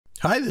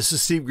Hi, this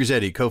is Steve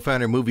Grizzetti,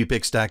 co-founder of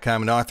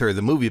MoviePix.com and author of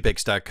the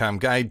MoviePix.com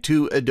Guide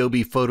to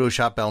Adobe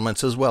Photoshop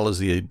Elements, as well as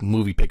the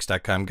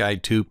MoviePix.com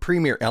Guide to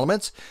Premiere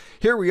Elements.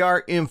 Here we are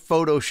in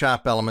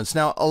Photoshop Elements.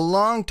 Now, a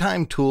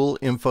long-time tool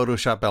in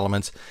Photoshop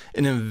Elements,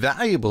 an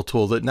invaluable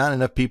tool that not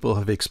enough people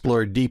have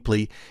explored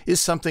deeply,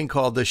 is something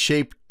called the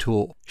Shape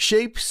tool.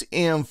 Shapes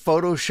in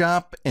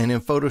Photoshop and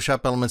in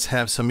Photoshop Elements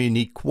have some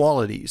unique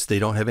qualities. They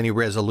don't have any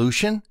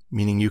resolution,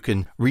 meaning you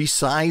can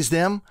resize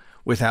them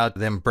without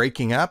them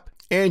breaking up.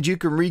 And you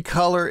can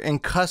recolor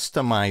and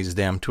customize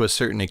them to a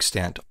certain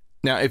extent.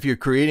 Now, if you're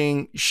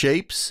creating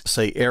shapes,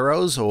 say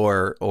arrows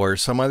or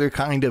some other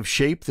kind of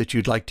shape that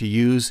you'd like to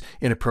use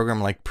in a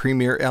program like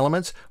Premiere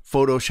Elements,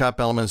 Photoshop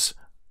Elements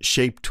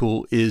Shape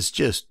tool is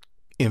just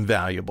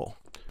invaluable.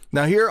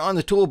 Now here on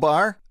the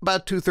toolbar,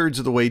 about 2/3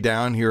 of the way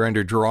down here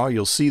under Draw,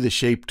 you'll see the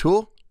Shape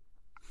tool.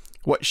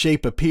 What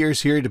shape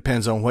appears here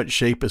depends on what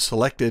shape is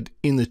selected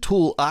in the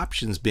Tool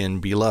Options bin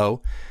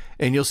below.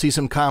 And you'll see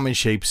some common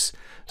shapes,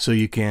 so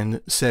you can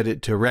set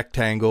it to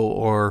rectangle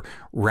or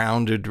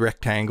rounded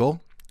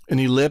rectangle. An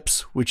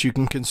ellipse, which you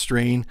can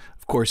constrain,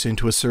 of course,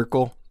 into a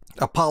circle.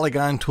 A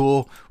polygon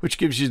tool, which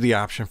gives you the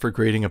option for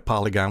creating a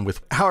polygon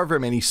with however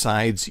many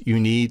sides you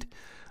need.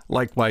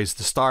 Likewise,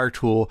 the star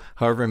tool,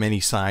 however many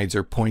sides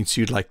or points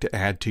you'd like to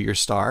add to your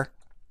star.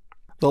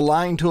 The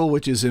line tool,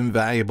 which is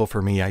invaluable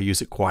for me, I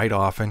use it quite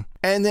often.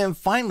 And then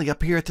finally,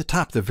 up here at the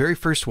top, the very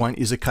first one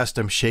is a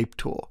custom shape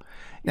tool.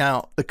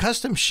 Now, the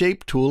custom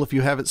shape tool, if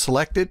you have it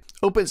selected,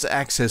 opens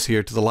access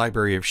here to the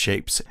library of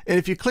shapes. And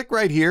if you click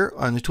right here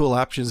on the tool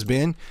options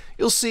bin,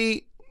 you'll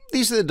see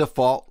these are the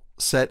default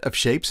set of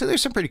shapes. And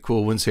there's some pretty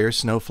cool ones here,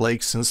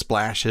 snowflakes and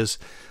splashes,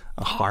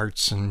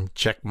 hearts and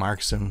check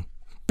marks and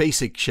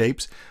basic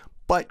shapes.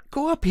 But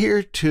go up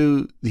here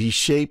to the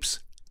shapes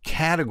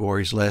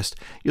categories list.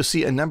 You'll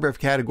see a number of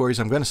categories.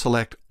 I'm going to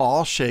select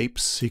all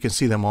shapes so you can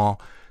see them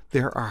all.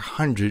 There are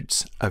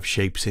hundreds of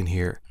shapes in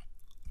here.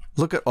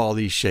 Look at all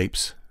these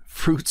shapes,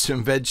 fruits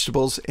and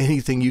vegetables,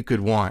 anything you could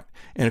want.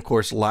 And of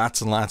course,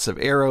 lots and lots of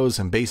arrows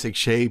and basic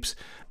shapes,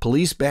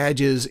 police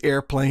badges,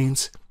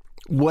 airplanes,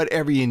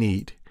 whatever you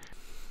need.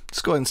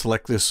 Let's go ahead and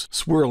select this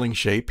swirling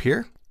shape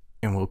here,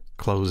 and we'll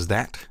close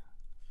that.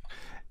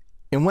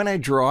 And when I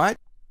draw it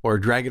or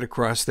drag it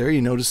across there,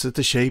 you notice that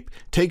the shape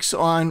takes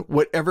on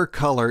whatever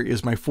color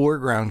is my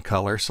foreground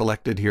color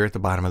selected here at the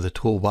bottom of the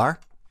toolbar.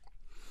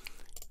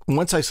 And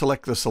once I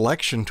select the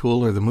selection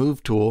tool or the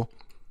move tool,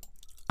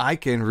 I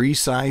can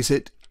resize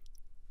it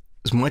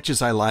as much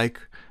as I like,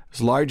 as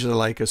large as I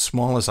like, as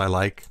small as I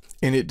like,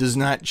 and it does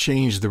not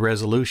change the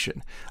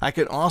resolution. I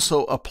can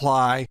also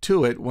apply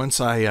to it, once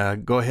I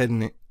go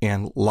ahead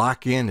and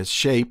lock in its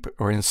shape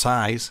or in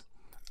size,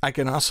 I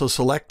can also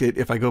select it.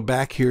 If I go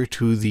back here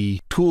to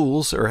the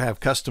tools or have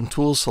custom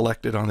tools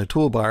selected on the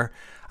toolbar,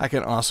 I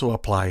can also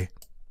apply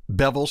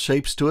bevel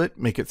shapes to it,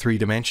 make it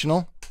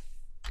three-dimensional.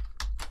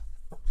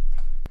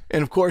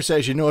 And of course,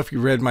 as you know, if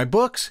you read my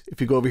books, if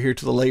you go over here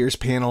to the layers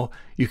panel,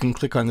 you can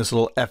click on this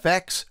little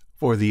FX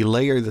for the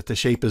layer that the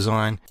shape is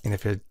on. And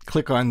if you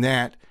click on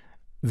that,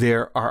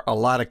 there are a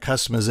lot of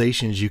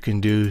customizations you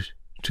can do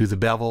to the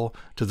bevel,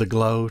 to the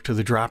glow, to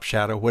the drop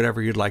shadow,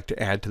 whatever you'd like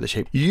to add to the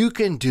shape. You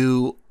can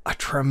do a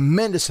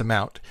tremendous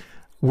amount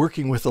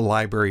working with the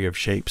library of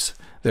shapes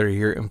that are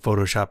here in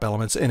Photoshop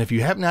Elements. And if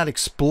you have not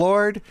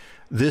explored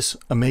this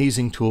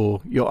amazing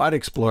tool, you ought to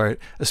explore it,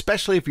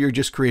 especially if you're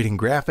just creating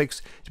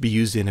graphics to be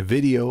used in a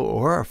video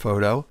or a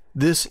photo.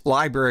 This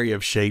library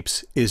of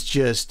shapes is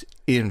just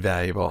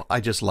invaluable. I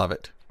just love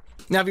it.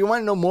 Now, if you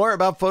want to know more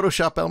about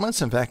Photoshop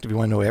Elements, in fact, if you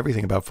want to know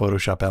everything about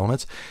Photoshop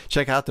Elements,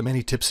 check out the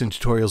many tips and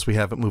tutorials we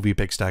have at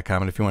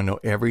MoviePix.com. And if you want to know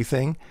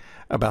everything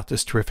about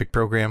this terrific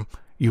program,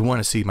 you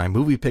want to see my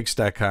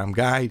MoviePix.com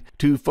guide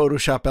to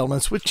Photoshop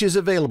Elements, which is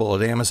available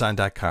at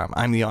Amazon.com.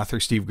 I'm the author,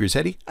 Steve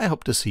Grizzetti. I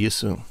hope to see you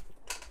soon.